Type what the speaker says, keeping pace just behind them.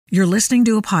You're listening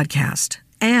to a podcast,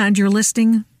 and you're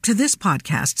listening to this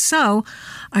podcast. So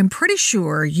I'm pretty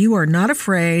sure you are not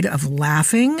afraid of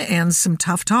laughing and some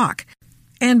tough talk.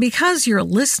 And because you're a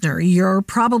listener, you're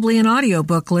probably an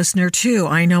audiobook listener too.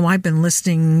 I know I've been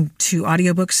listening to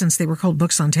audiobooks since they were called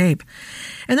books on tape.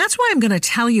 And that's why I'm going to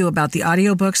tell you about the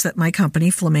audiobooks that my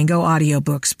company, Flamingo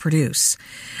Audiobooks, produce.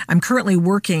 I'm currently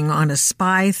working on a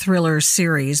spy thriller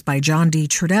series by John D.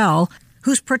 Trudell,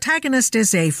 whose protagonist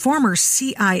is a former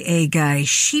CIA guy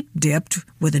sheep-dipped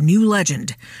with a new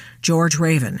legend, George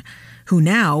Raven, who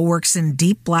now works in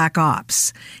deep black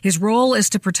ops. His role is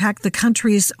to protect the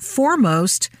country's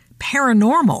foremost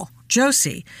paranormal,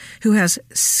 Josie, who has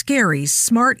scary,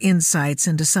 smart insights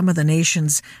into some of the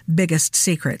nation's biggest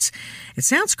secrets. It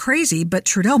sounds crazy, but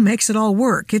Trudell makes it all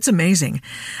work. It's amazing.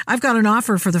 I've got an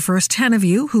offer for the first 10 of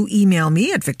you who email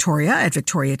me at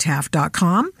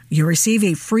victoria@victoriataft.com. You'll receive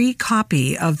a free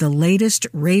copy of the latest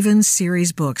Raven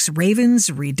series books, Raven's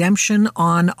Redemption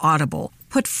on Audible.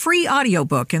 Put free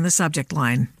audiobook in the subject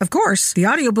line. Of course, the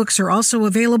audiobooks are also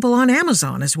available on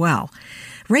Amazon as well.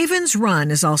 Raven's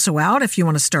Run is also out if you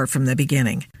want to start from the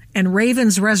beginning. And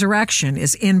Raven's Resurrection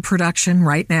is in production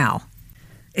right now.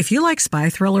 If you like spy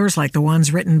thrillers like the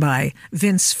ones written by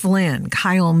Vince Flynn,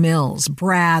 Kyle Mills,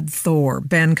 Brad Thor,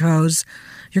 Ben Coase,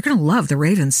 you're going to love the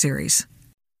Raven series.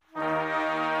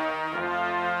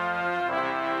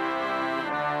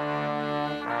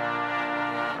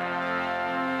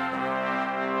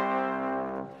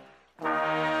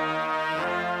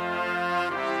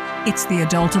 It's the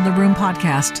Adult in the Room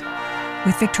podcast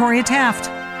with Victoria Taft.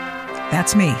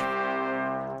 That's me.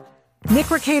 Nick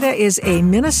Rekieta is a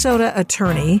Minnesota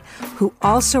attorney who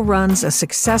also runs a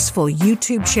successful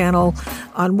YouTube channel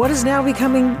on what is now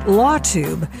becoming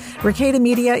LawTube. Rekieta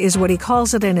Media is what he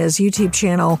calls it, and his YouTube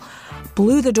channel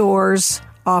blew the doors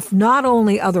off not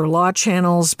only other law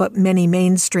channels, but many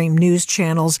mainstream news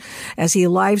channels as he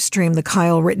live streamed the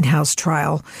Kyle Rittenhouse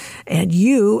trial. And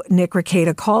you, Nick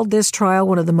Rekieta, called this trial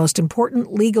one of the most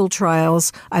important legal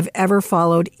trials I've ever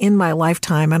followed in my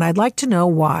lifetime, and I'd like to know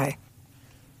why.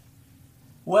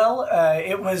 Well,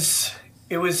 it was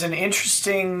an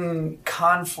interesting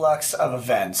conflux of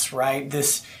events, right?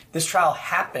 This trial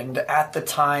happened at the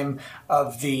time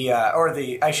of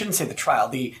I shouldn't say the trial.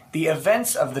 The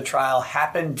events of the trial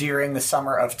happened during the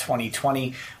summer of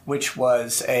 2020, which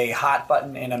was a hot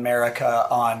button in America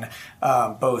on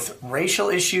both racial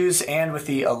issues and with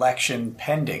the election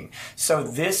pending. So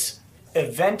this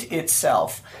event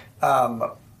itself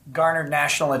garnered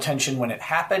national attention when it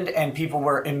happened, and people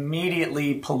were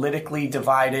immediately politically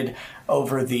divided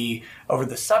over the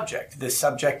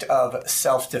subject of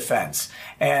self-defense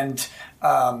and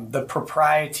the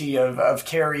propriety of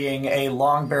carrying a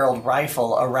long-barreled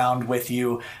rifle around with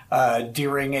you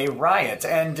during a riot,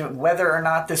 and whether or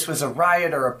not this was a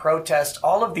riot or a protest.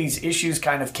 All of these issues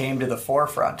kind of came to the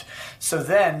forefront. So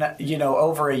then,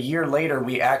 over a year later,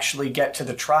 we actually get to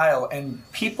the trial, and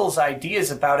people's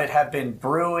ideas about it have been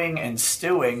brewing and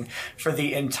stewing for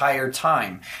the entire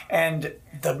time. And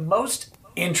the most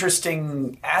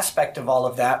interesting aspect of all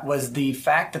of that was the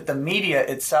fact that the media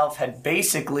itself had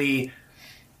basically,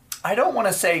 I don't want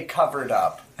to say covered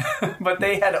up, but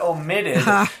they had omitted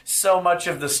so much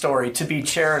of the story to be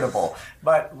charitable.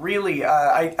 But really,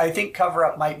 I think cover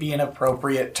up might be an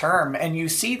appropriate term. And you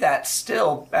see that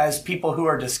still as people who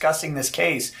are discussing this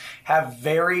case have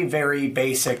very, very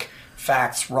basic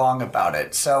facts wrong about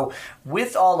it. So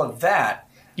with all of that,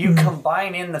 you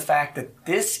combine in the fact that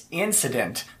this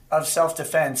incident of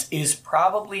self-defense is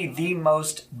probably the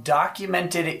most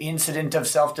documented incident of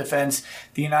self-defense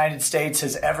the United States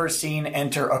has ever seen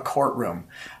enter a courtroom.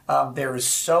 There is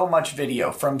so much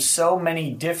video from so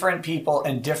many different people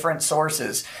and different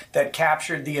sources that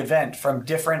captured the event from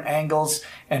different angles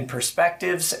and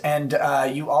perspectives. And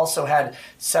you also had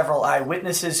several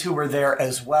eyewitnesses who were there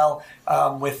as well,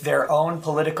 with their own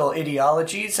political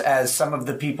ideologies, as some of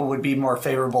the people would be more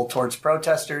favorable towards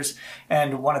protesters.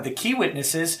 And one of the key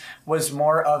witnesses was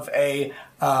more of a,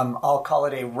 I'll call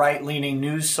it a right-leaning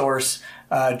news source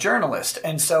journalist.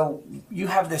 And so you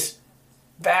have this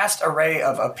vast array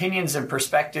of opinions and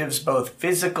perspectives, both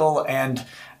physical and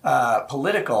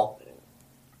political,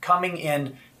 coming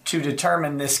in to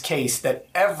determine this case that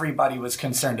everybody was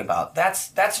concerned about.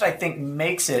 That's what I think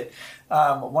makes it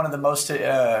one of the most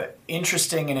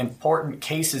interesting and important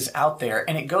cases out there.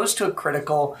 And it goes to a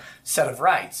critical set of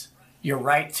rights. Your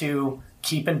right to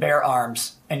keep and bear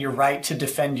arms, and your right to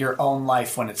defend your own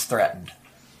life when it's threatened.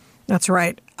 That's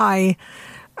right. I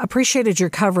appreciated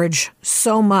your coverage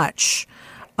so much.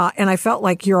 And I felt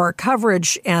like your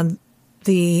coverage and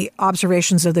the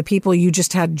observations of the people you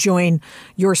just had join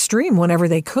your stream whenever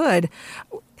they could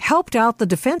helped out the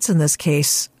defense in this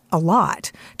case a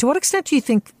lot. To what extent do you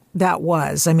think that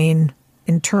was? I mean,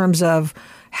 in terms of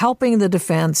helping the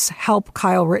defense help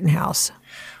Kyle Rittenhouse?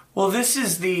 Well, this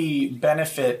is the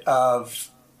benefit of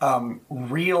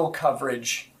real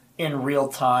coverage in real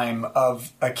time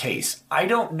of a case. I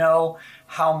don't know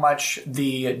how much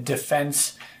the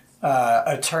defense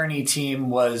attorney team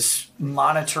was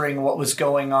monitoring what was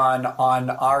going on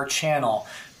our channel,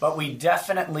 but we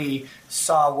definitely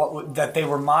saw that they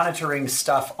were monitoring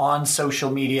stuff on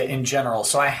social media in general.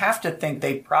 So I have to think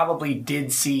they probably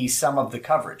did see some of the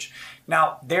coverage.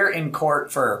 Now, they're in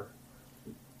court for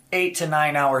 8 to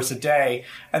 9 hours a day.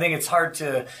 I think it's hard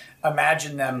to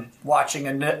imagine them watching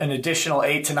an additional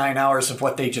 8 to 9 hours of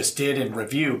what they just did in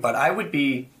review, but I would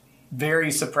be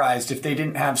very surprised if they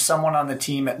didn't have someone on the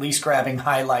team at least grabbing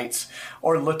highlights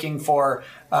or looking for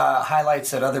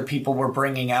highlights that other people were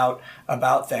bringing out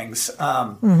about things.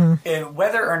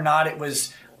 Whether or not it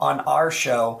was on our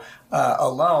show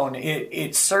alone,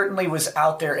 it certainly was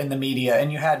out there in the media,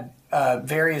 and you had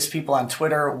various people on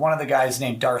Twitter. One of the guys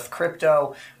named Darth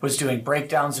Crypto was doing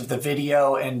breakdowns of the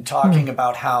video and talking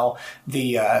about how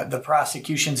the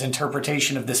prosecution's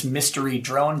interpretation of this mystery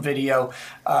drone video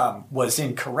was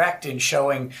incorrect in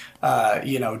showing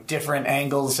different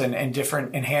angles and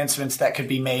different enhancements that could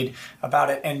be made about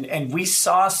it. And we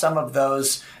saw some of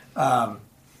those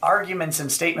arguments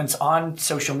and statements on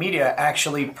social media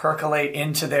actually percolate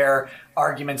into their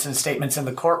arguments and statements in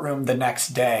the courtroom the next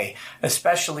day,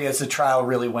 especially as the trial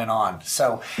really went on.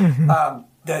 So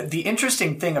the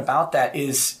interesting thing about that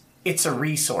is it's a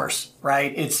resource,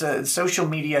 right? It's a social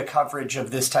media coverage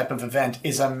of this type of event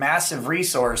is a massive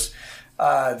resource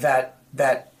that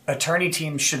attorney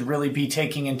teams should really be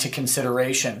taking into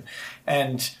consideration.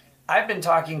 And I've been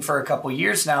talking for a couple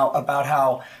years now about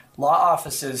how law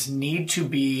offices need to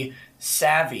be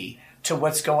savvy to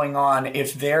what's going on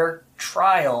if their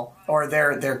trial or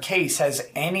their case has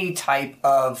any type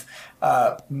of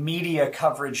media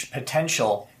coverage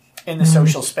potential in the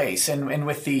social space. And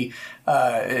with the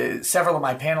several of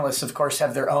my panelists, of course,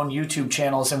 have their own YouTube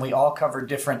channels, and we all cover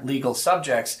different legal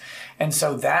subjects. And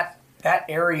so that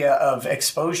area of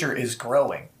exposure is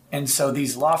growing. And so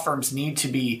these law firms need to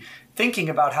be thinking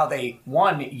about how they,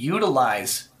 one,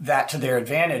 utilize that to their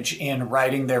advantage in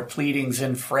writing their pleadings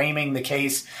and framing the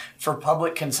case for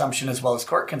public consumption as well as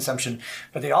court consumption.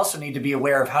 But they also need to be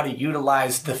aware of how to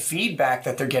utilize the feedback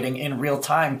that they're getting in real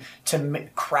time to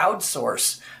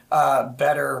crowdsource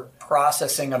better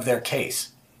processing of their case.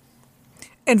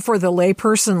 And for the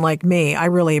layperson like me, I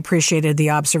really appreciated the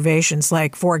observations.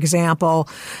 Like, for example,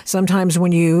 sometimes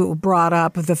when you brought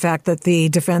up the fact that the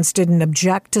defense didn't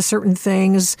object to certain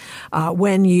things,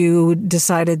 when you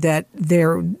decided that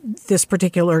this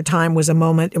particular time was a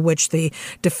moment in which the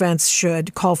defense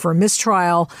should call for a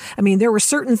mistrial. I mean, there were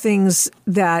certain things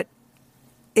that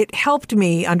it helped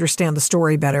me understand the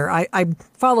story better. I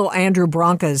follow Andrew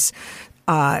Branca's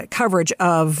coverage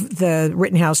of the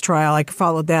Rittenhouse trial. I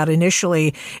followed that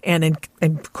initially and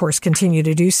of course continue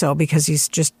to do so because he's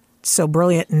just so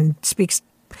brilliant and speaks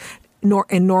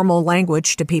in normal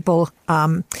language to people.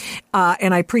 And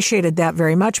I appreciated that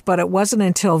very much. But it wasn't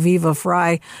until Viva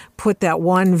Frei put that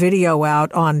one video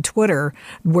out on Twitter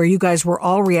where you guys were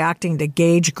all reacting to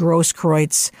Gage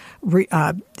Grosskreutz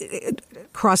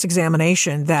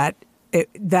cross-examination that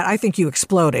I think you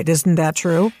exploded. Isn't that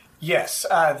true? Yes,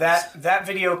 that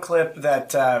video clip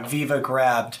that Viva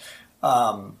grabbed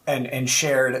and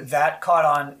shared, that caught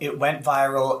on. It went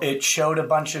viral. It showed a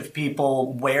bunch of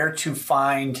people where to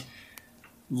find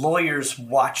lawyers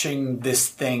watching this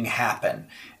thing happen.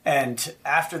 And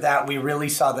after that, we really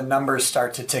saw the numbers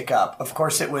start to tick up. Of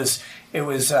course, it was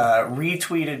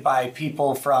retweeted by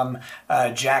people from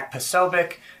Jack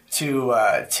Posobiec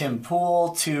to Tim Pool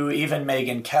to even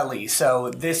Megyn Kelly.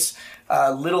 So this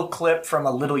little clip from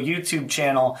a little YouTube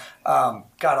channel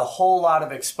got a whole lot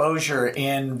of exposure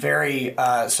in very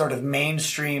sort of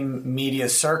mainstream media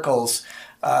circles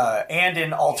and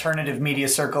in alternative media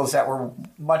circles that were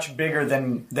much bigger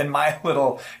than my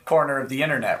little corner of the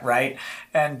internet, right?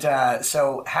 And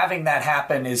so having that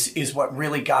happen is what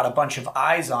really got a bunch of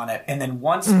eyes on it. And then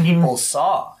once people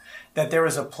saw that there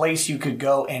was a place you could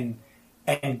go and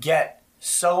get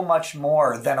so much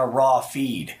more than a raw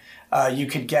feed, you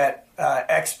could get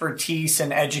expertise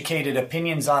and educated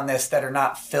opinions on this that are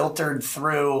not filtered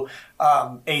through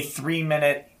a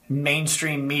 3-minute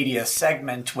mainstream media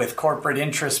segment with corporate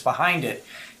interests behind it.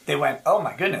 They went, oh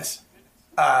my goodness,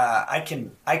 I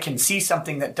can see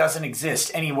something that doesn't exist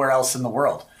anywhere else in the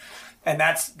world. And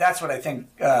that's what I think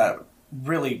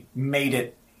really made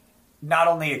it not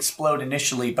only explode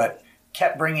initially, but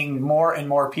kept bringing more and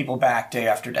more people back day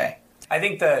after day. I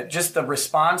think the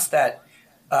response that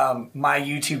my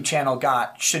YouTube channel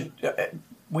got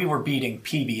we were beating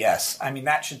PBS. I mean,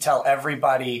 that should tell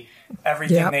everybody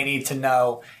everything they need to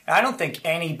know. And I don't think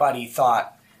anybody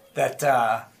thought that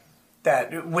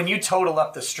that when you total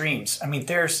up the streams, I mean,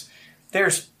 there's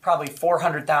probably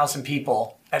 400,000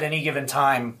 people at any given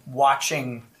time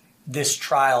watching this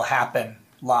trial happen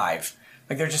live.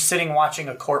 Like they're just sitting watching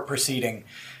a court proceeding.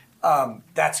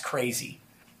 That's crazy,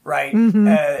 right? Mm-hmm.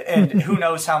 And who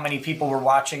knows how many people were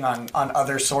watching on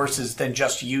other sources than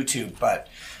just YouTube. But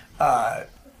I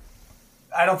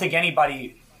don't think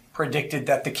anybody predicted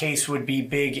that the case would be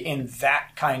big in that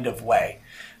kind of way.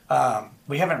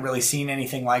 We haven't really seen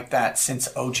anything like that since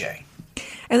OJ.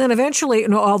 And then eventually,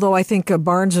 although I think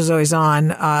Barnes was always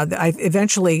on,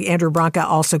 eventually Andrew Branca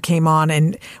also came on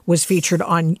and was featured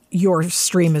on your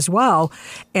stream as well.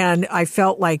 And I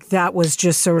felt like that was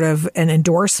just sort of an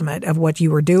endorsement of what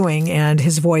you were doing, and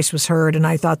his voice was heard. And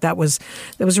I thought that was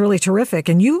really terrific.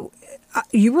 And you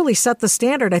really set the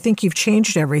standard. I think you've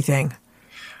changed everything.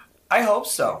 I hope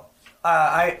so.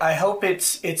 I hope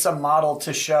it's a model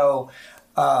to show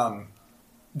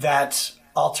that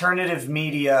alternative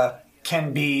media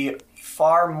can be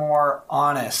far more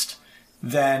honest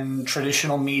than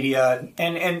traditional media.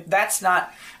 And that's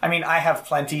not, I mean, I have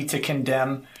plenty to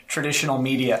condemn traditional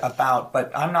media about,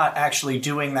 but I'm not actually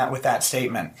doing that with that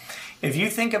statement. If you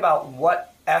think about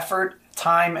what effort,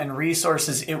 time, and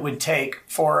resources it would take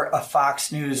for a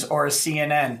Fox News or a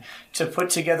CNN to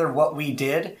put together what we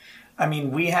did, I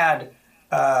mean, we had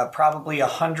probably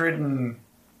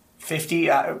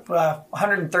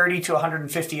 130 to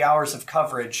 150 hours of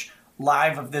coverage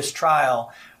live of this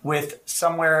trial, with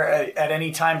somewhere at any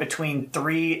time between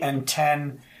 3 and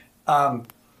 10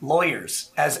 lawyers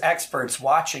as experts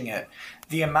watching it.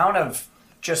 The amount of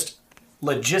just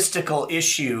logistical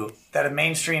issue that a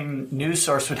mainstream news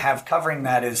source would have covering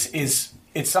that is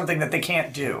it's something that they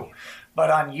can't do.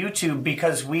 But on YouTube,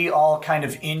 because we all kind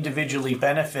of individually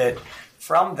benefit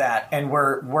from that, and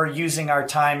we're using our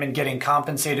time and getting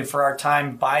compensated for our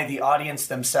time by the audience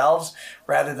themselves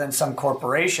rather than some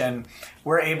corporation,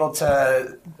 we're able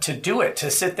to do it, to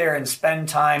sit there and spend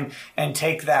time and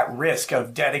take that risk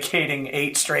of dedicating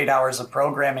 8 straight hours of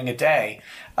programming a day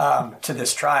to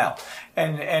this trial.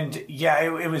 And yeah,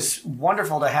 it was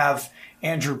wonderful to have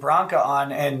Andrew Branca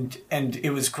on, and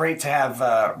it was great to have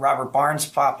Robert Barnes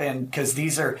pop in, because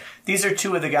these are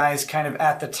two of the guys kind of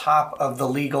at the top of the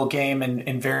legal game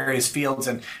in various fields,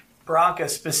 and Branca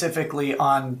specifically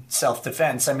on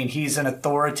self-defense. I mean, he's an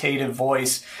authoritative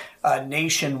voice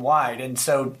nationwide, and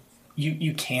so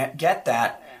you can't get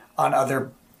that on other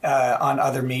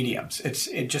mediums.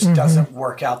 It just doesn't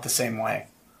work out the same way.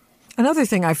 Another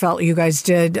thing I felt you guys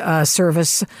did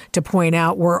service to point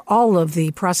out were all of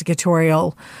the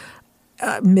prosecutorial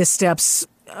missteps,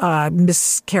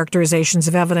 mischaracterizations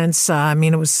of evidence. I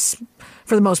mean, it was,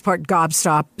 for the most part,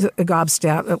 gobstop,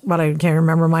 but I can't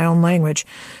remember my own language.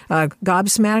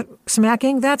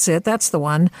 Gobsmacking, that's it. That's the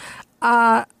one.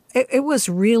 It was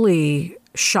really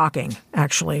shocking,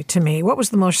 actually, to me. What was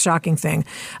the most shocking thing?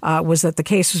 Was that the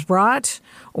case was brought,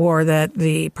 or that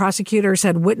the prosecutors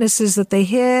had witnesses that they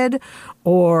hid,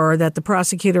 or that the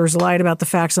prosecutors lied about the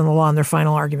facts and the law in their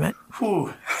final argument?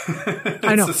 Whew.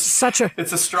 I know,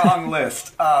 it's a strong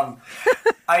list.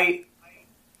 I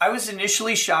was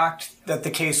initially shocked that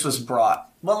the case was brought.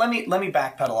 Well, let me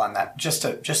backpedal on that just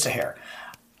a hair.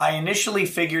 I initially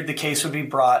figured the case would be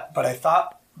brought, but I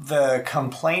thought the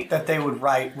complaint that they would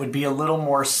write would be a little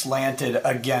more slanted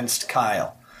against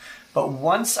Kyle. But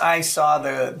once I saw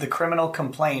the criminal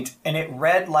complaint, and it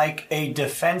read like a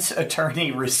defense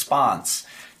attorney response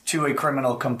to a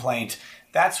criminal complaint,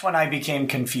 that's when I became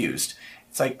confused.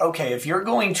 It's like, okay, if you're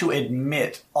going to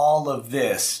admit all of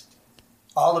this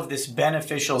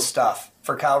beneficial stuff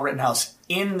for Kyle Rittenhouse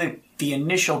in the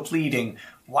initial pleading,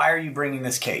 why are you bringing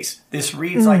this case? This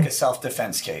reads like a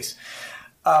self-defense case.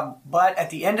 But at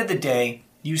the end of the day,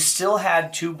 you still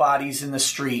had 2 bodies in the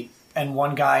street and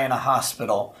 1 guy in a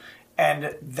hospital.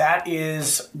 And that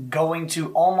is going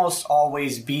to almost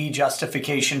always be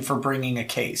justification for bringing a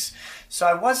case. So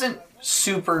I wasn't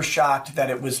super shocked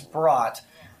that it was brought.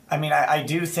 I mean, I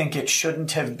do think it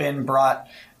shouldn't have been brought.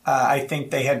 I think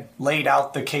they had laid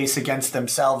out the case against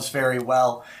themselves very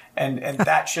well. And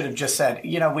that should have just said,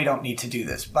 we don't need to do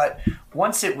this. But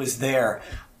once it was there,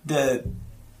 the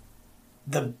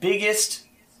biggest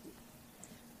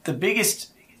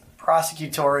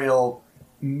prosecutorial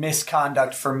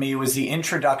misconduct for me was the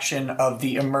introduction of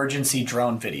the emergency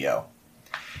drone video,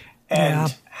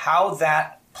 and how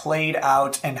that played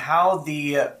out, and how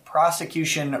the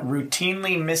prosecution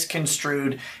routinely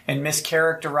misconstrued and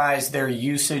mischaracterized their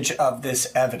usage of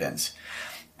this evidence.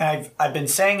 I've been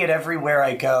saying it everywhere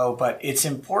I go, but it's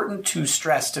important to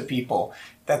stress to people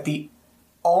that the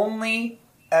only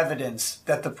evidence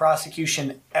that the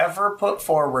prosecution ever put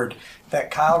forward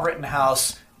that Kyle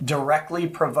Rittenhouse directly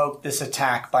provoked this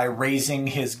attack by raising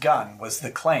his gun was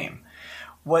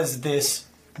this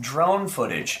drone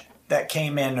footage that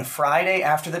came in Friday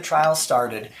after the trial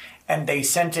started, and they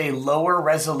sent a lower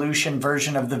resolution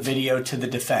version of the video to the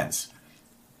defense.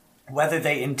 Whether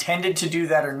they intended to do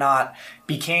that or not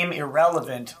became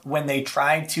irrelevant when they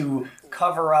tried to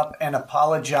cover up and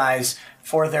apologize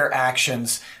for their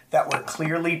actions that were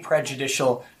clearly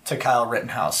prejudicial to Kyle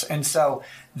Rittenhouse. And so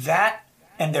that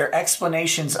and their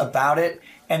explanations about it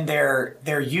and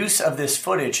their use of this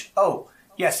footage. Oh,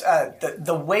 yes,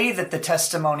 the way that the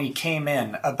testimony came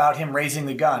in about him raising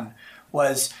the gun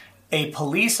was a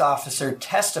police officer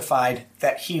testified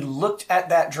that he looked at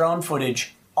that drone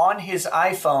footage on his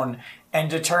iPhone and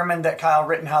determined that Kyle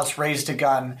Rittenhouse raised a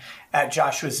gun at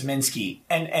Joshua Ziminski.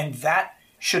 And that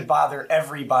should bother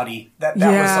everybody that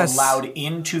was allowed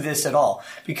into this at all.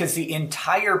 Because the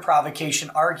entire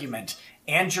provocation argument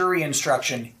and jury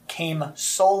instruction came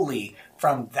solely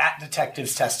from that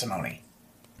detective's testimony.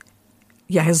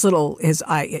 Yeah,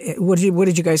 what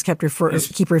did you guys keep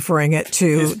referring it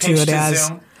to it as?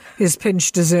 Zoom. His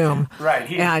pinch to zoom. Right.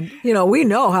 And, we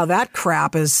know how that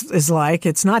crap is like.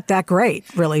 It's not that great,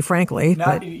 really, frankly.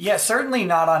 Certainly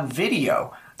not on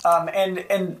video.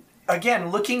 And again,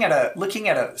 looking at a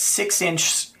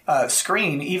 6-inch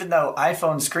screen, even though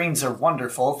iPhone screens are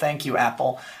wonderful, thank you,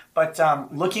 Apple, but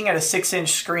looking at a 6-inch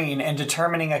screen and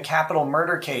determining a capital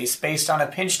murder case based on a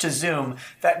pinch to zoom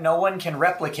that no one can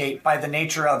replicate by the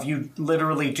nature of you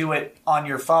literally do it on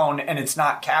your phone and it's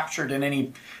not captured in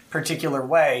any particular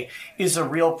way is a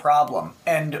real problem.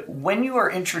 And when you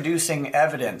are introducing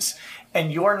evidence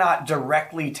and you're not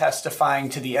directly testifying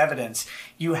to the evidence,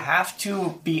 you have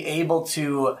to be able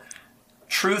to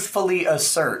truthfully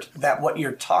assert that what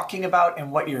you're talking about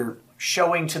and what you're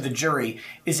showing to the jury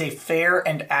is a fair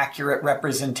and accurate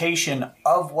representation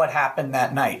of what happened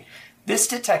that night. This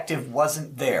detective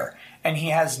wasn't there, and he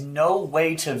has no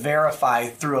way to verify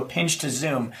through a pinch to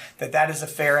zoom that that is a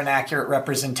fair and accurate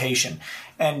representation.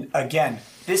 And again,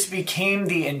 this became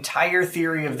the entire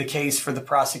theory of the case for the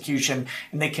prosecution,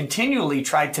 and they continually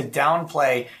tried to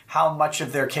downplay how much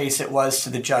of their case it was to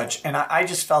the judge. And I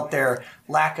just felt their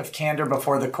lack of candor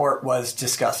before the court was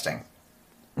disgusting.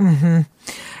 Mm-hmm.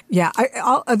 Yeah,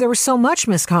 there was so much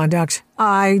misconduct.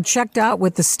 I checked out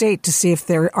with the state to see if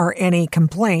there are any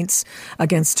complaints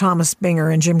against Thomas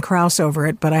Binger and Jim Krause over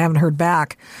it, but I haven't heard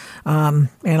back. And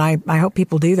I hope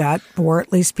people do that, or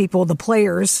at least the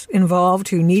players involved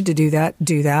who need to do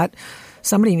that.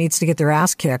 Somebody needs to get their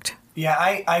ass kicked. Yeah,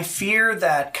 I fear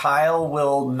that Kyle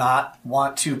will not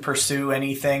want to pursue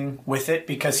anything with it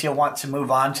because he'll want to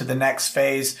move on to the next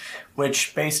phase,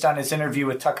 which, based on his interview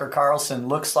with Tucker Carlson,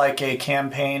 looks like a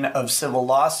campaign of civil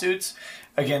lawsuits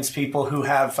against people who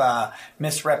have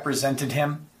misrepresented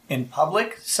him in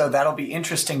public. So that'll be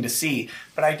interesting to see.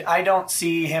 But I don't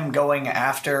see him going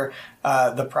after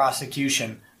the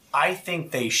prosecution. I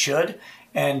think they should.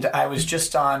 And I was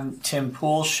just on Tim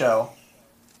Pool's show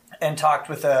and talked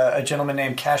with a gentleman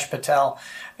named Kash Patel,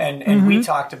 and mm-hmm. we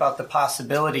talked about the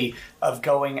possibility of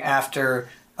going after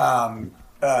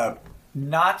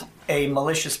not a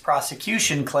malicious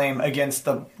prosecution claim against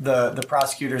the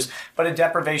prosecutors, but a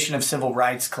deprivation of civil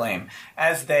rights claim,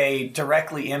 as they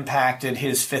directly impacted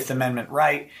his Fifth Amendment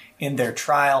right in their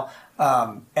trial,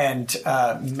 and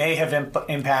may have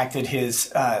impacted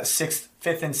his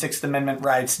Fifth and Sixth Amendment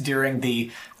rights during the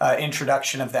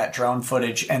introduction of that drone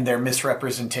footage and their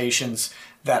misrepresentations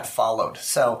that followed.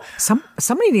 So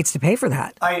somebody needs to pay for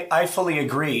that. I fully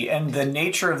agree. And the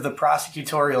nature of the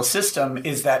prosecutorial system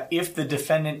is that if the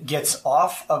defendant gets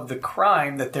off of the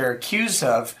crime that they're accused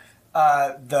of,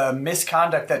 the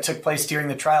misconduct that took place during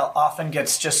the trial often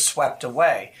gets just swept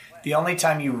away. The only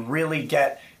time you really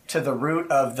get to the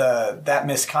root of that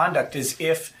misconduct is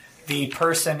if the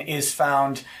person is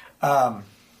found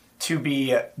to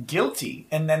be guilty,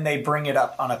 and then they bring it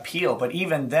up on appeal. But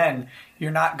even then,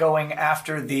 you're not going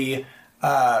after the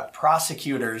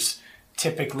prosecutors.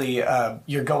 Typically,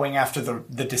 you're going after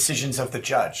the decisions of the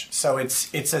judge. So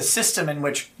it's a system in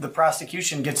which the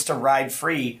prosecution gets to ride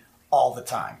free all the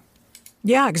time.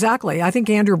 Yeah, exactly. I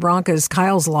think Andrew Branca's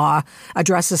Kyle's Law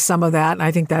addresses some of that, and I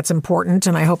think that's important,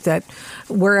 and I hope that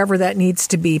wherever that needs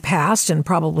to be passed, and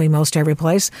probably most every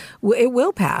place, it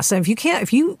will pass. And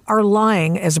if you are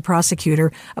lying as a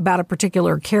prosecutor about a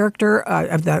particular character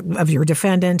of your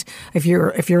defendant, if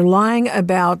you're lying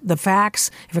about the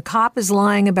facts, if a cop is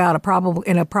lying about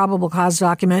in a probable cause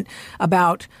document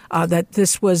about that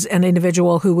this was an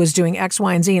individual who was doing X,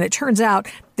 Y, and Z, and it turns out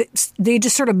that they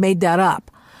just sort of made that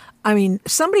up. I mean,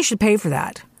 somebody should pay for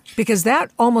that, because that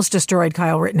almost destroyed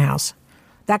Kyle Rittenhouse.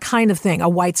 That kind of thing, a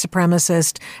white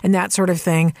supremacist and that sort of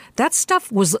thing. That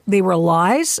stuff they were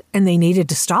lies, and they needed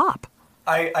to stop.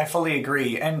 I fully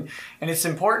agree. And it's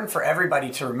important for everybody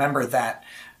to remember that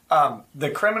the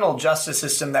criminal justice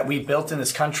system that we built in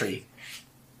this country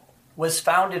was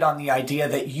founded on the idea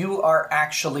that you are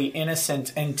actually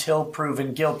innocent until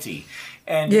proven guilty.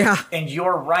 And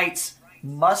your rights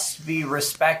must be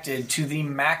respected to the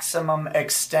maximum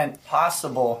extent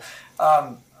possible.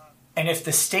 And if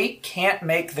the state can't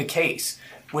make the case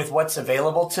with what's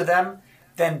available to them,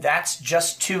 then that's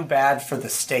just too bad for the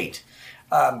state.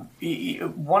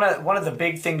 One of the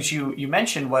big things you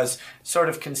mentioned was sort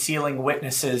of concealing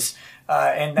witnesses,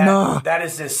 and that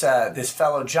is this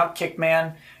fellow jump kick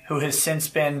man who has since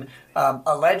been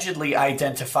allegedly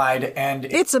identified, and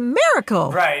it's a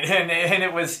miracle, right? And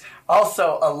it was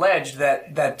also alleged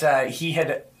that he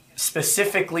had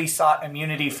specifically sought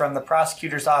immunity from the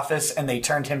prosecutor's office, and they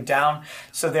turned him down.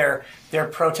 So their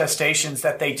protestations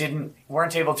that they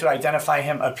weren't able to identify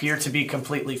him appear to be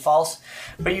completely false.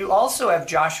 But you also have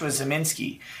Joshua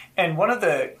Zeminski. And one of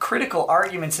the critical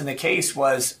arguments in the case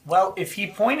was, well, if he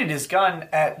pointed his gun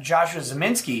at Joshua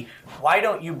Zeminski, why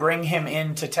don't you bring him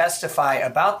in to testify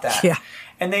about that? Yeah.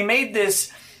 And they made this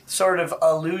sort of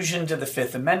allusion to the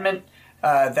Fifth Amendment,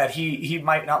 that he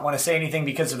might not want to say anything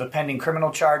because of a pending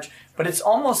criminal charge. But it's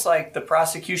almost like the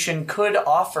prosecution could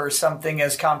offer something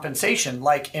as compensation,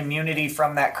 like immunity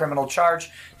from that criminal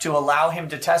charge, to allow him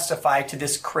to testify to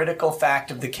this critical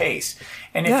fact of the case.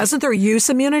 And isn't there use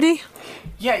immunity?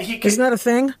 Yeah, he could. Isn't that a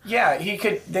thing? Yeah,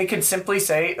 they could simply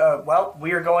say, well,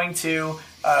 we are going to,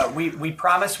 we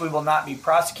promise we will not be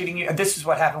prosecuting you. And this is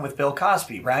what happened with Bill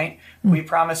Cosby, right? We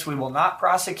promise we will not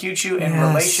prosecute you in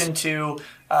relation to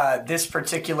this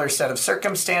particular set of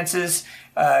circumstances,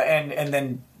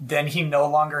 and then he no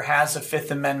longer has a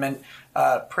Fifth Amendment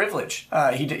privilege.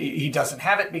 He doesn't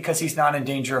have it because he's not in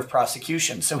danger of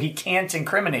prosecution, so he can't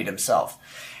incriminate himself.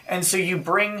 And so you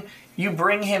bring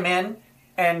him in,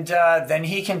 and then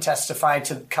he can testify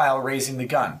to Kyle raising the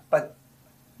gun. But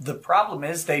the problem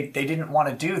is they didn't want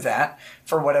to do that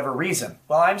for whatever reason.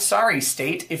 Well, I'm sorry,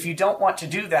 state. If you don't want to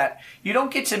do that, you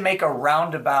don't get to make a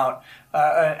roundabout,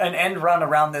 an end run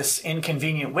around this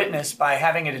inconvenient witness by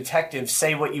having a detective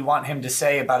say what you want him to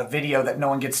say about a video that no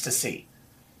one gets to see.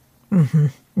 Mm-hmm.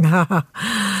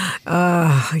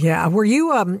 Yeah. Were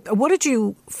you? What did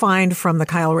you find from the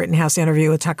Kyle Rittenhouse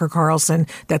interview with Tucker Carlson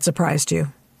that surprised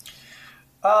you?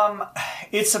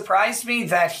 It surprised me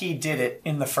that he did it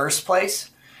in the first place.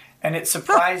 And it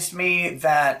surprised me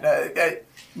that,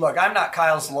 look, I'm not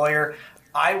Kyle's lawyer.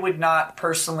 I would not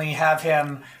personally have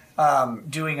him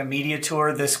doing a media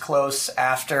tour this close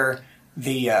after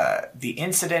the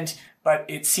incident. But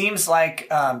it seems like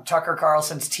Tucker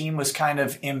Carlson's team was kind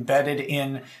of embedded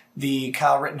in the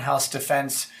Kyle Rittenhouse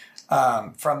defense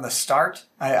from the start.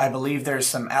 I believe there's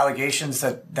some allegations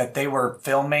that they were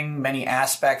filming many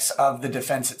aspects of the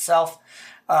defense itself.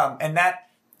 And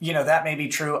that may be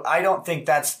true. I don't think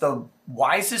that's the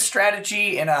wisest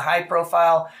strategy in a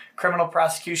high-profile criminal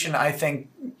prosecution. I think,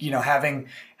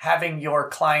 having your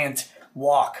client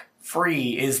walk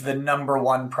free is the number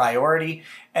one priority.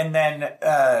 And then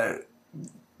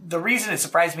the reason it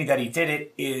surprised me that he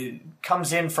did it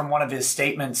comes in from one of his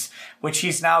statements, which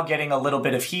he's now getting a little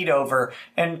bit of heat over.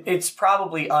 And it's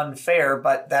probably unfair,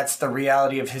 but that's the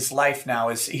reality of his life now,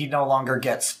 is he no longer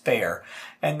gets fair.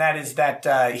 And that is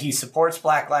that he supports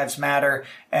Black Lives Matter,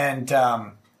 and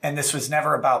this was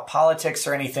never about politics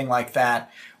or anything like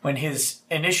that. When his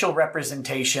initial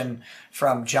representation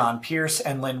from John Pierce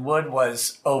and Lynn Wood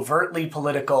was overtly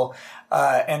political,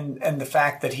 and the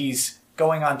fact that he's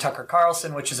going on Tucker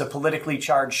Carlson, which is a politically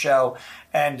charged show,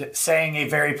 and saying a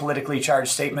very politically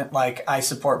charged statement like, I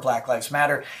support Black Lives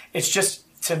Matter, it's just,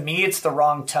 to me, it's the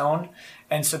wrong tone.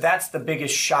 And so that's the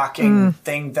biggest shocking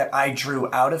thing that I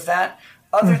drew out of that.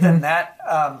 Other than that,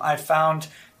 I found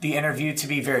the interview to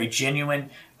be very genuine.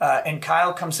 And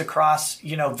Kyle comes across,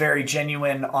 very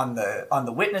genuine on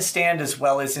the witness stand as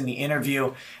well as in the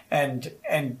interview. And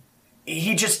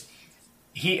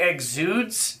he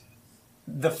exudes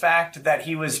the fact that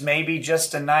he was maybe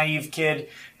just a naive kid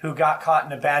who got caught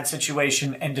in a bad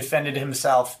situation and defended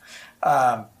himself,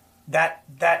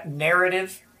 that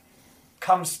narrative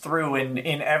comes through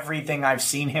in everything I've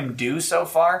seen him do so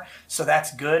far. So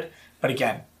that's good. But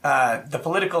again, the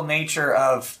political nature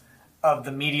of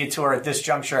the media tour at this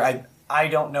juncture, I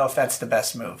don't know if that's the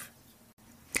best move.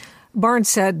 Barnes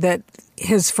said that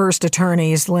his first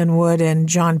attorneys, Lynn Wood and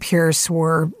John Pierce,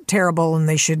 were terrible and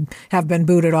they should have been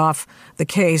booted off the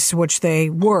case, which they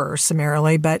were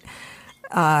summarily. But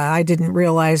I didn't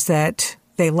realize that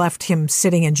they left him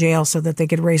sitting in jail so that they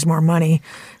could raise more money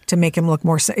to make him look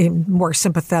more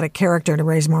sympathetic character to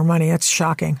raise more money. That's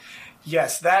shocking.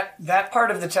 Yes, that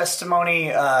part of the testimony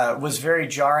was very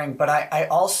jarring. But I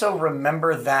also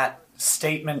remember that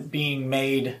statement being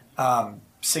made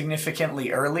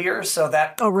significantly earlier, so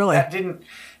that that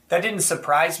didn't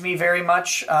surprise me very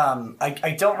much.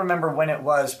 I don't remember when it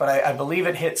was, but I believe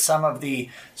it hit some of the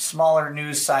smaller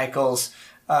news cycles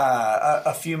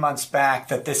a few months back,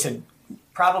 that this had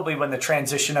probably when the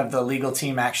transition of the legal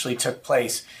team actually took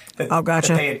place, that, gotcha.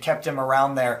 that they had kept him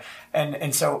around there,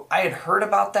 and so I had heard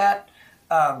about that.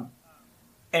 And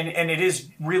it is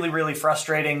really, really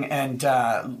frustrating. And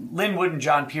Lynn Wood and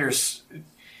John Pierce,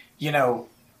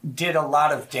 did a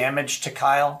lot of damage to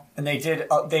Kyle, and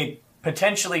they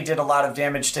potentially did a lot of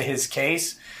damage to his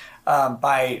case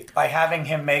by having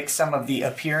him make some of the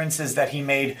appearances that he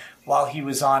made while he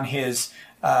was on his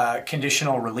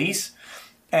conditional release.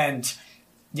 And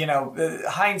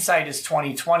hindsight is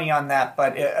 20/20 on that,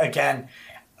 but again,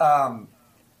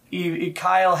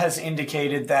 Kyle has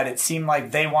indicated that it seemed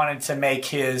like they wanted to make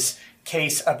his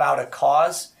case about a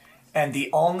cause, and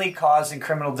the only cause in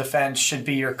criminal defense should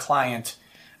be your client.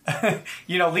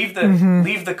 Leave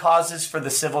the causes for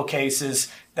the civil cases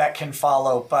that can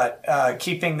follow, but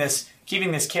keeping this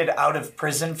kid out of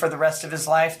prison for the rest of his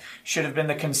life should have been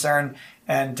the concern.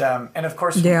 And of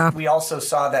course, we also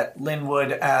saw that Lynn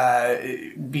Wood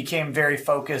became very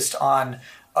focused on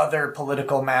other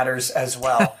political matters as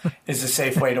well, is a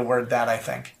safe way to word that, I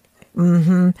think.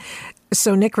 Mm-hmm.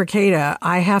 So, Nick Rekieta,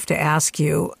 I have to ask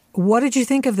you, what did you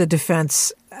think of the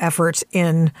defense efforts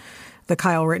in the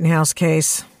Kyle Rittenhouse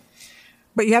case?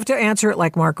 But you have to answer it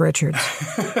like Mark Richards.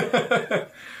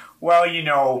 Well,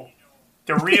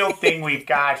 the real thing we've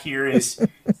got here is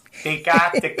they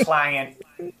got the client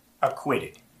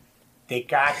acquitted. They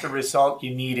got the result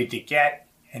you needed to get.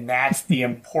 And that's the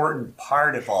important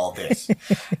part of all this.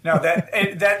 No,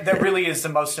 that really is the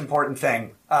most important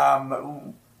thing.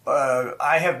 I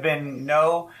have been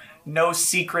no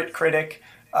secret critic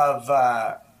of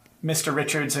Mr.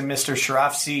 Richards and Mr.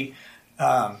 Sharafsi.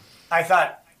 I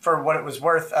thought, for what it was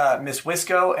worth, Miss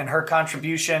Wisco and her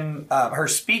contribution, her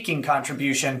speaking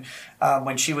contribution,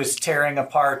 when she was tearing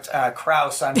apart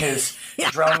Krauss on his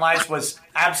drone lies, was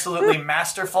absolutely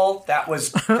masterful. That was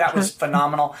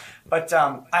phenomenal. But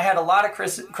I had a lot of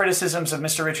criticisms of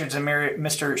Mr. Richards and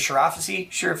Mr.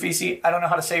 Sharafsi. I don't know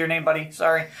how to say your name, buddy.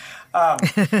 Sorry.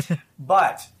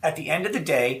 But at the end of the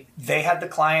day, they had the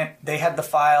client, they had the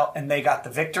file, and they got the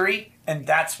victory, and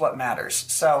that's what matters.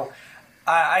 So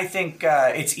I think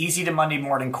it's easy to Monday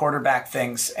morning quarterback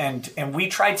things, and we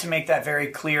tried to make that very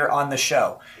clear on the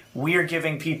show. We are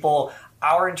giving people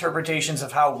our interpretations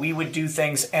of how we would do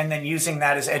things and then using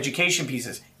that as education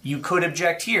pieces. You could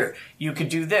object here. You could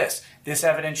do this. This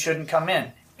evidence shouldn't come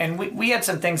in. And we had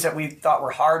some things that we thought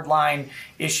were hardline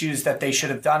issues that they should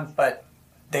have done, but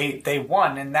they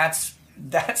won, and that's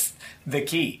the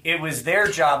key. It was their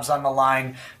jobs on the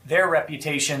line, their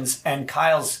reputations, and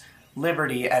Kyle's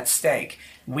liberty at stake.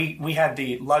 We had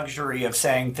the luxury of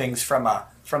saying things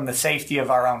from the safety of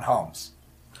our own homes.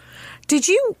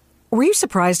 Were you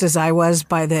surprised, as I was,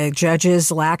 by the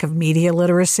judge's lack of media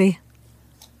literacy?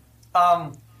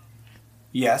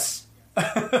 Yes,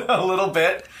 a little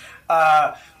bit.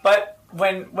 But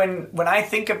when I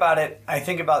think about it, I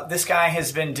think about this guy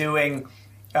has been doing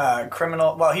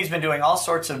he's been doing all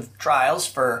sorts of trials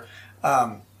for,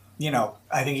 I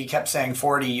think he kept saying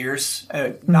 40 years.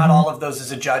 Not all of those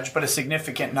as a judge, but a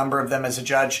significant number of them as a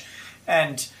judge.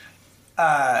 And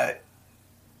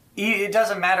it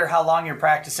doesn't matter how long you're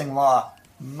practicing law.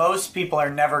 Most people are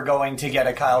never going to get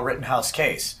a Kyle Rittenhouse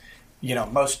case.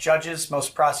 Most judges,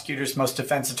 most prosecutors, most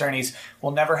defense attorneys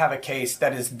will never have a case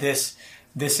that is this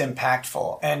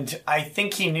impactful. And I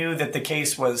think he knew that the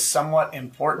case was somewhat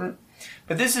important.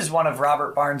 But this is one of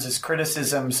Robert Barnes's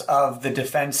criticisms of the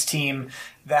defense team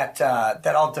that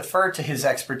I'll defer to his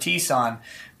expertise on.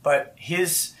 But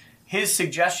his his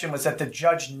suggestion was that the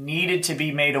judge needed to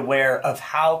be made aware of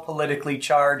how politically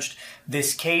charged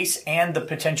this case and the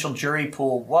potential jury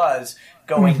pool was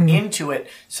going into it,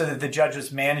 so that the judge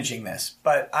was managing this.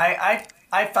 But I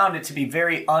found it to be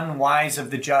very unwise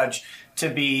of the judge to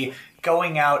be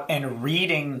going out and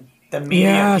reading the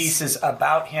media pieces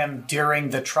about him during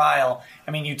the trial.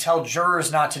 I mean, you tell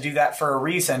jurors not to do that for a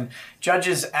reason.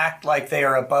 Judges act like they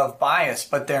are above bias,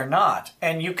 but they're not.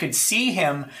 And you could see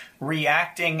him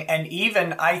reacting and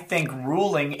even, I think,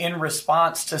 ruling in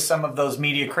response to some of those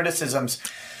media criticisms,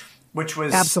 which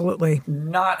was absolutely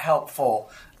not helpful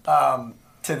to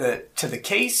the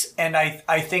case. And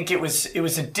I think it was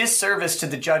a disservice to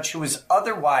the judge, who was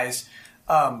otherwise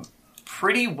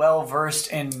pretty well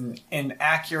versed in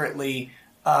accurately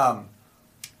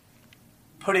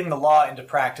putting the law into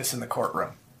practice in the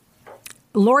courtroom.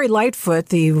 Lori Lightfoot,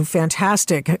 the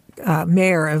fantastic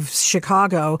mayor of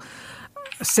Chicago,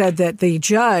 said that the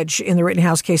judge in the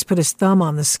Rittenhouse case put his thumb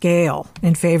on the scale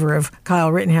in favor of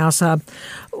Kyle Rittenhouse.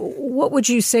 What would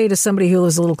you say to somebody who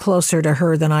is a little closer to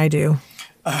her than I do?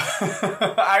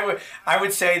 I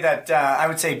would say that I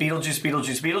would say Beetlejuice,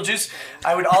 Beetlejuice, Beetlejuice.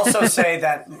 I would also say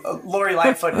that Lori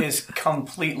Lightfoot is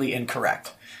completely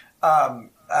incorrect.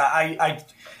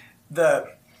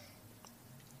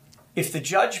 If the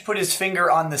judge put his finger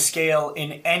on the scale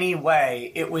in any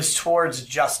way, it was towards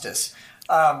justice.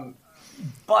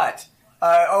 But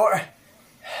how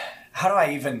do I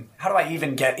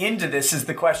even get into this is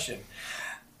the question.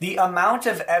 The amount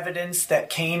of evidence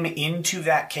that came into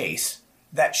that case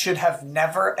that should have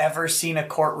never, ever seen a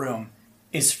courtroom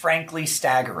is frankly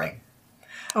staggering.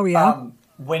 Oh, yeah?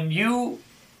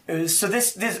 So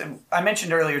this I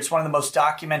mentioned earlier, it's one of the most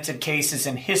documented cases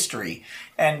in history,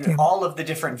 and all of the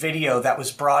different video that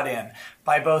was brought in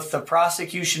by both the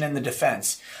prosecution and the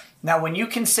defense. Now, when you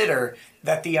consider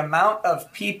that the amount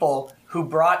of people who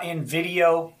brought in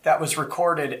video that was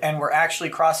recorded and were actually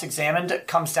cross-examined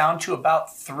comes down to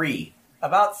about three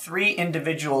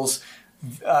individuals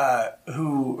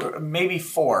who, maybe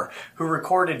four, who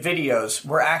recorded videos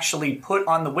were actually put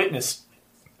on the witness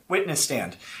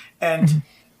stand. And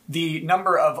the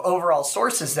number of overall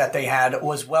sources that they had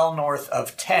was well north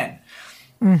of 10.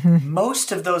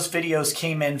 Most of those videos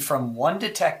came in from one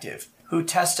detective who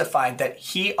testified that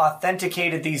he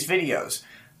authenticated these videos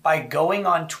by going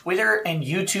on Twitter and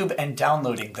YouTube and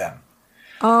downloading them.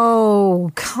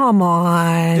 Oh, come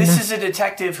on. This is a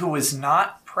detective who was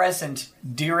not present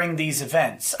during these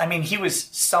events. I mean, he was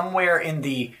somewhere in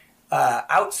the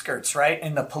outskirts, right?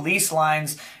 In the police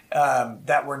lines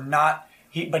that were not,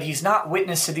 but he's not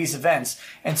witness to these events.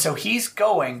 And so he's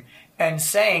going and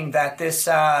saying that this,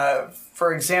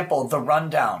 for example, the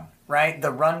rundown, right?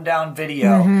 The rundown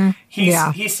video.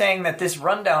 He's saying that this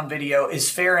rundown video is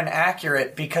fair and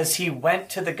accurate because he went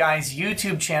to the guy's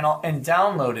YouTube channel and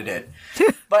downloaded it.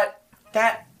 But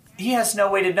he has no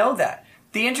way to know that.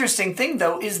 The interesting thing,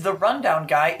 though, is the rundown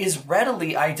guy is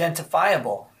readily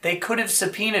identifiable. They could have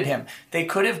subpoenaed him. They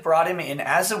could have brought him in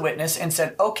as a witness and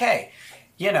said, okay,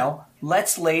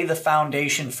 let's lay the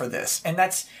foundation for this. And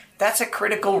that's a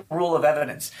critical rule of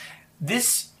evidence.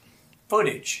 This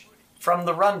footage from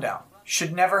the rundown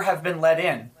should never have been let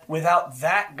in without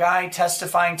that guy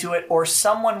testifying to it, or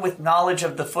someone with knowledge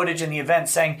of the footage and the event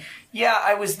saying, yeah,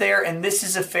 I was there and this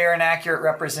is a fair and accurate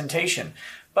representation.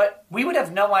 But we would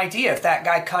have no idea if that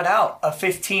guy cut out a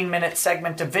 15-minute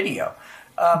segment of video.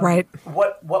 Right.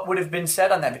 What would have been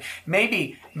said on that?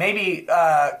 Maybe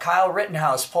Kyle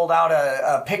Rittenhouse pulled out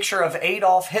a picture of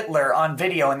Adolf Hitler on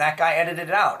video and that guy edited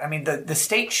it out. I mean, the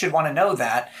state should want to know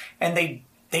that, and they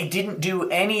didn't do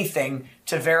anything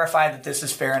to verify that this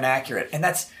is fair and accurate. And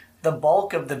that's the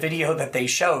bulk of the video that they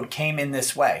showed came in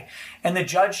this way. And the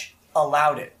judge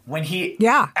allowed it when he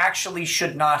actually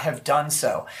should not have done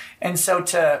so. And so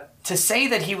to say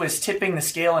that he was tipping the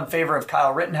scale in favor of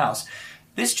Kyle Rittenhouse,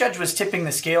 this judge was tipping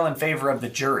the scale in favor of the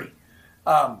jury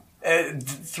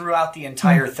throughout the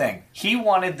entire thing. He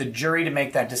wanted the jury to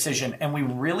make that decision, and we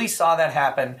really saw that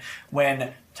happen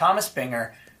when Thomas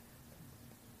Binger,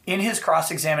 in his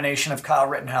cross-examination of Kyle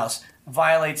Rittenhouse,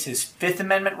 violates his Fifth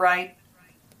Amendment right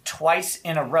twice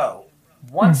in a row.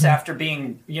 Once after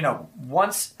being,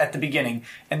 once at the beginning,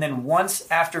 and then once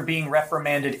after being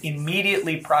reprimanded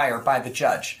immediately prior by the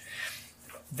judge.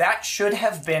 That should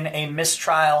have been a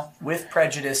mistrial with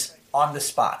prejudice on the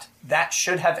spot. That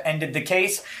should have ended the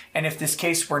case, and if this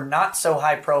case were not so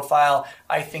high profile,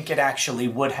 I think it actually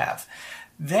would have.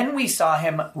 Then we saw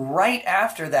him right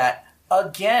after that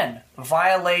again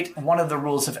violate one of the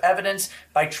rules of evidence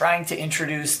by trying to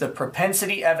introduce the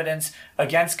propensity evidence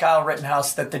against Kyle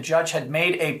Rittenhouse that the judge had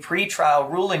made a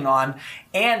pretrial ruling on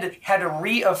and had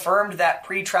reaffirmed that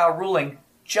pretrial ruling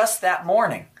just that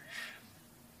morning.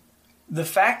 The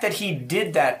fact that he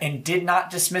did that and did not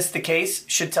dismiss the case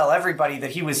should tell everybody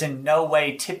that he was in no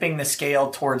way tipping the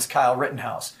scale towards Kyle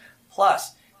Rittenhouse.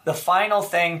 Plus, the final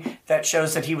thing that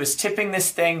shows that he was tipping the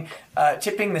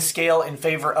scale in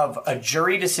favor of a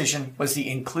jury decision was the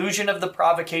inclusion of the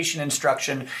provocation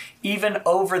instruction, even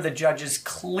over the judge's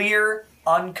clear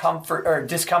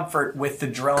discomfort with the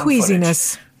drone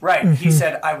Queasiness. footage. Right. Mm-hmm. He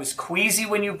said, I was queasy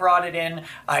when you brought it in.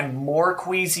 I'm more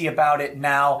queasy about it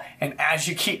now. And as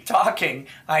you keep talking,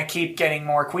 I keep getting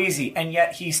more queasy. And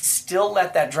yet he still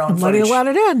let that drone footage. Let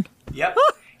it in. Yep.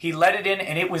 He let it in,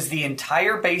 and it was the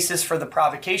entire basis for the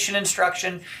provocation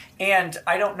instruction. And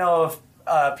I don't know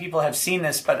if people have seen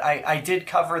this, but I did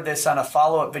cover this on a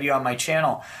follow-up video on my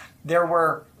channel. There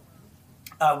were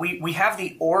we have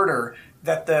the order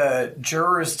that the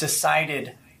jurors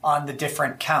decided on the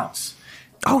different counts.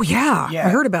 Oh, yeah. I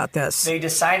heard about this. They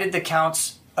decided the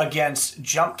counts against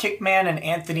Jump Kick Man and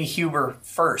Anthony Huber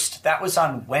first. That was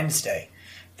on Wednesday.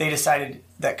 They decided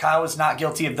that Kyle was not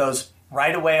guilty of those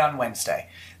right away on Wednesday.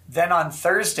 Then on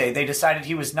Thursday, they decided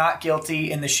he was not guilty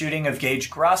in the shooting of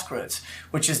Gage Grosskreutz,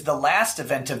 which is the last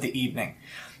event of the evening.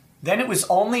 Then it was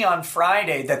only on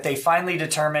Friday that they finally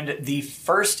determined the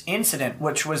first incident,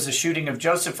 which was the shooting of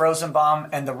Joseph Rosenbaum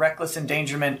and the reckless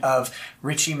endangerment of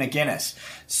Richie McGinnis.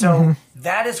 So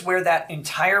that is where that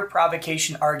entire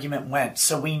provocation argument went.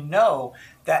 So we know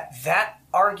that that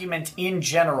argument in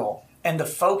general and the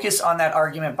focus on that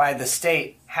argument by the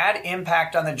state had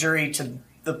impact on the jury to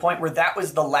the point where that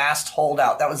was the last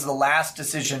holdout. That was the last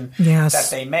decision that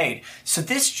they made. So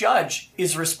this judge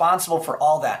is responsible for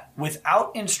all that.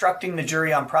 Without instructing the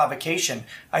jury on provocation,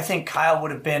 I think Kyle would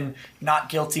have been not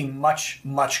guilty much,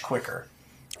 much quicker.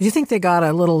 Do you think they got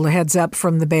a little heads up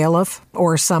from the bailiff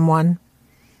or someone,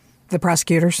 the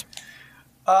prosecutors?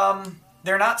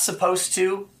 They're not supposed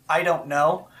to. I don't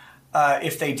know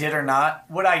if they did or not.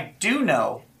 What I do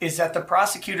know is that the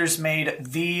prosecutors made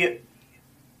the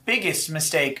biggest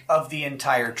mistake of the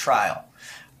entire trial.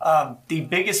 The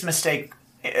biggest mistake,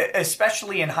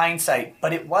 especially in hindsight,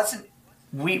 but it wasn't,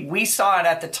 we saw it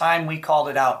at the time, we called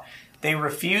it out. They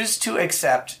refused to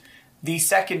accept the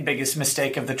second biggest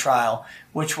mistake of the trial,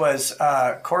 which was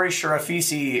Corey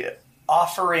Shirafisi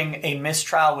offering a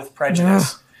mistrial with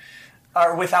prejudice.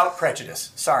 Or without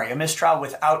prejudice. Sorry, a mistrial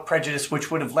without prejudice,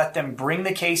 which would have let them bring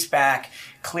the case back,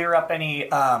 clear up any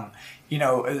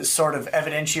sort of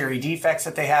evidentiary defects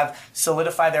that they have,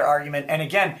 solidify their argument, and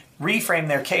again, reframe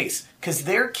their case. Because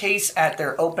their case at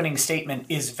their opening statement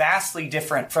is vastly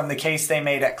different from the case they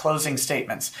made at closing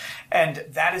statements. And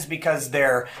that is because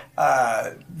their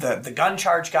the gun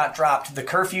charge got dropped, the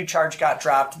curfew charge got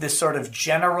dropped, this sort of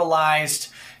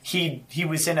generalized he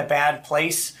was in a bad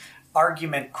place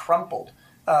argument crumpled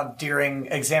during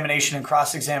examination and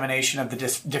cross-examination of the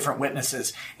different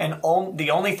witnesses. And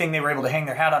the only thing they were able to hang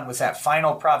their hat on was that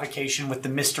final provocation with the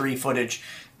mystery footage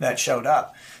that showed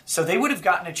up. So they would have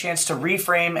gotten a chance to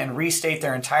reframe and restate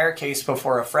their entire case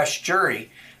before a fresh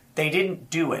jury. They didn't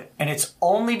do it. And it's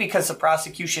only because the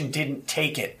prosecution didn't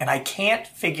take it. And I can't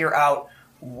figure out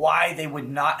why they would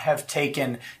not have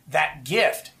taken that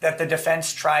gift that the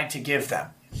defense tried to give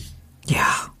them.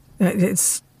 Yeah,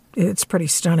 it's pretty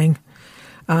stunning.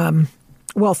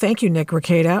 Well, thank you, Nick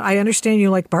Rekieta. I understand you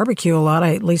like barbecue a lot.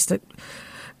 I at least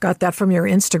got that from your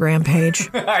Instagram page.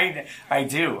 I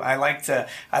do. I like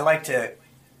to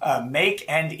make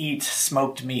and eat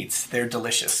smoked meats. They're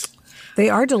delicious. They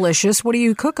are delicious. What do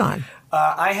you cook on?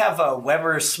 I have a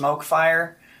Weber smoke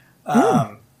fire.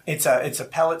 It's a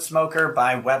pellet smoker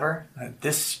by Weber.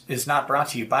 This is not brought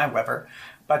to you by Weber,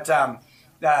 but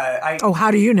how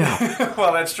do you know?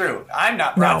 Well, that's true. I'm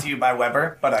not brought to you by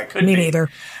Weber, but I could be. Me neither.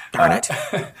 Darn it.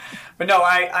 But no,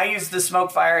 I use the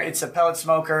smoke fire. It's a pellet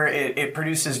smoker. It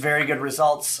produces very good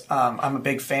results. I'm a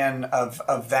big fan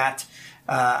of that.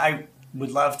 I would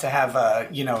love to have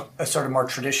a sort of more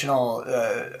traditional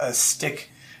a stick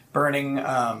burning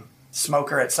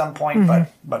smoker at some point,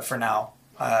 but for now,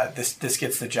 this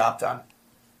gets the job done.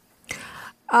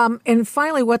 And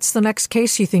finally, what's the next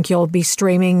case you think you'll be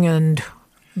streaming and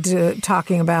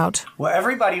talking about? Well,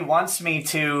 everybody wants me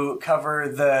to cover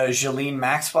the Ghislaine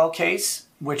Maxwell case,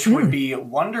 which would be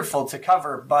wonderful to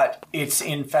cover, but it's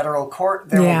in federal court.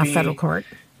 There will federal court.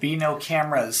 Be no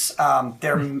cameras.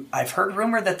 I've heard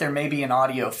rumor that there may be an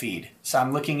audio feed, so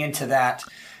I'm looking into that.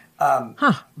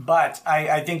 But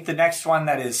I think the next one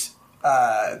that is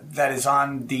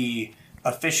on the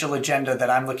official agenda that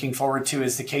I'm looking forward to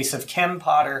is the case of Kim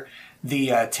Potter, the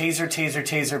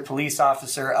taser police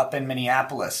officer up in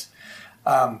Minneapolis.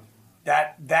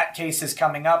 That case is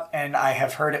coming up, and I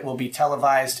have heard it will be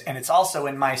televised, and it's also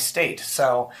in my state.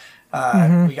 So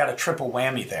we got a triple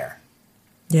whammy there.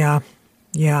 Yeah.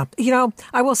 Yeah.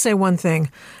 I will say one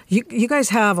thing. You guys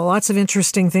have lots of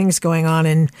interesting things going on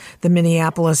in the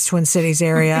Minneapolis, Twin Cities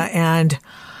area. And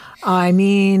I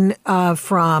mean,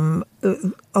 from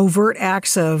overt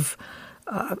acts of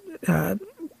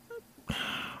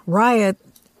riot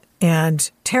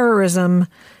and terrorism.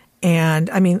 And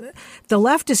I mean, the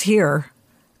left is here.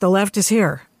 The left is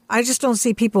here. I just don't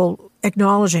see people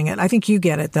acknowledging it. I think you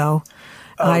get it, though.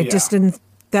 Just didn't.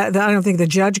 I don't think the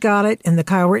judge got it in the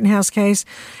Kyle Rittenhouse case,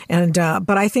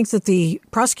 but I think that the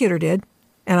prosecutor did,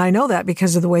 and I know that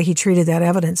because of the way he treated that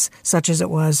evidence, such as it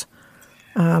was.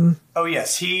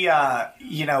 Yes, he,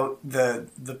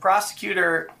 the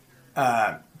prosecutor,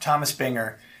 Thomas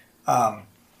Binger,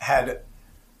 had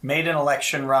made an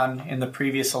election run in the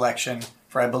previous election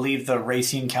for, I believe, the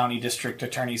Racine County District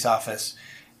Attorney's Office,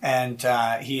 and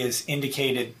he has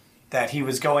indicated that he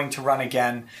was going to run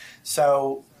again.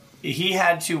 So he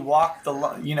had to walk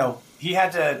he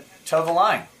had to toe the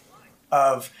line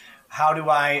of how do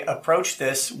I approach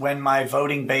this when my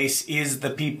voting base is the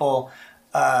people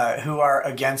who are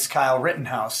against Kyle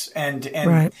Rittenhouse. And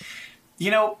right.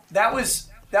 That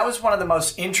was one of the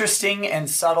most interesting and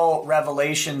subtle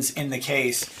revelations in the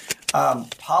case.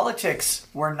 Politics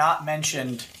were not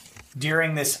mentioned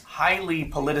during this highly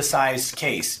politicized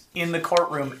case in the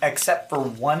courtroom except for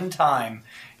one time,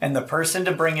 and the person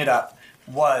to bring it up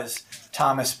was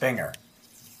Thomas Binger.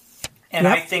 And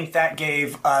Yep. I think that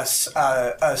gave us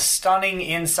a stunning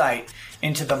insight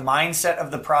into the mindset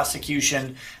of the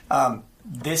prosecution.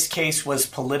 This case was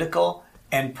political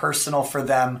and personal for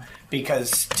them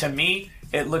because, to me,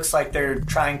 it looks like they're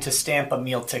trying to stamp a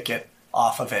meal ticket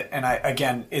off of it. And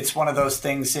again, it's one of those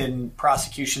things in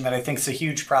prosecution that I think is a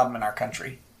huge problem in our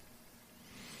country.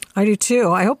 I do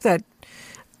too. I hope that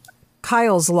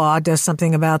Kyle's law does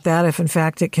something about that, if in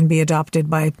fact it can be adopted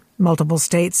by multiple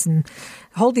states and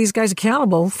hold these guys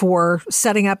accountable for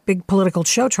setting up big political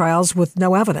show trials with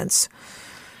no evidence.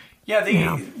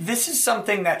 Yeah, this is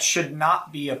something that should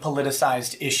not be a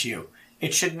politicized issue.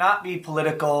 It should not be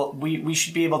political. We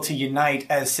should be able to unite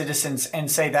as citizens and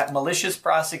say that malicious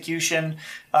prosecution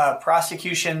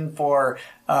for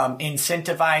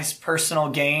incentivized personal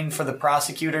gain for the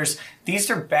prosecutors, these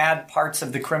are bad parts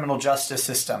of the criminal justice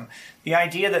system. The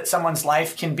idea that someone's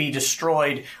life can be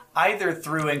destroyed either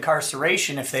through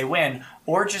incarceration if they win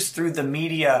or just through the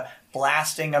media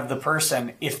blasting of the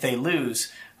person if they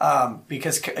lose.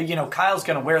 Because, Kyle's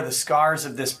going to wear the scars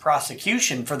of this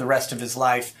prosecution for the rest of his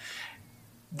life.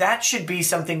 That should be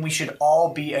something we should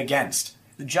all be against.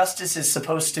 Justice is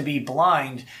supposed to be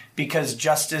blind because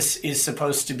justice is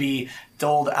supposed to be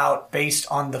doled out based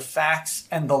on the facts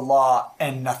and the law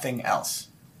and nothing else.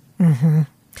 Mm-hmm.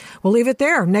 We'll leave it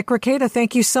there. Nick Rekieta,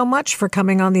 thank you so much for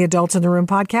coming on the Adults in the Room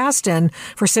podcast and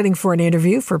for sitting for an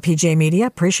interview for PJ Media.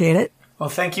 Appreciate it. Well,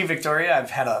 thank you, Victoria.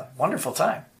 I've had a wonderful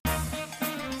time.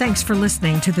 Thanks for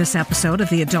listening to this episode of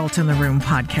the Adult in the Room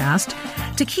podcast.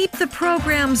 To keep the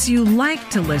programs you like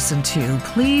to listen to,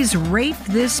 please rate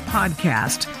this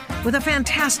podcast with a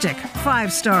fantastic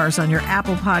 5 stars on your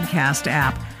Apple Podcast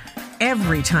app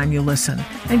every time you listen.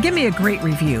 And give me a great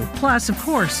review. Plus, of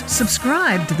course,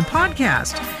 subscribe to the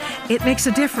podcast. It makes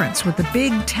a difference with the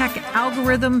big tech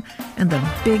algorithm and the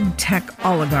big tech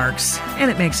oligarchs,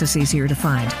 and it makes us easier to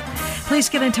find. Please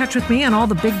get in touch with me on all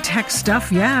the big tech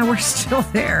stuff. Yeah, we're still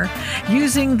there.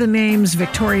 Using the names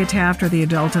Victoria Taft or the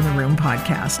Adult in the Room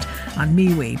podcast on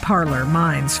MeWe, Parler,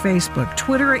 Minds, Facebook,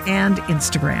 Twitter, and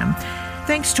Instagram.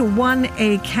 Thanks to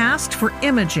 1ACast for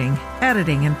imaging,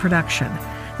 editing, and production.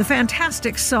 The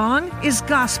fantastic song is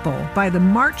Gospel by the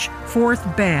March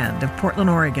 4th Band of Portland,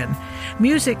 Oregon.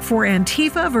 Music for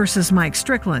Antifa versus Mike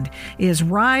Strickland is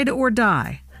Ride or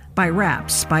Die by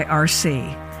Raps by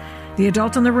RC. The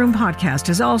Adult in the Room podcast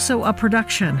is also a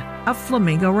production of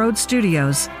Flamingo Road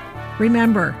Studios.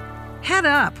 Remember, head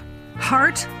up,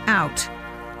 heart out,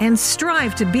 and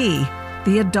strive to be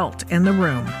the adult in the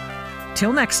room.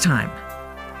 Till next time,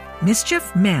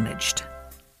 mischief managed.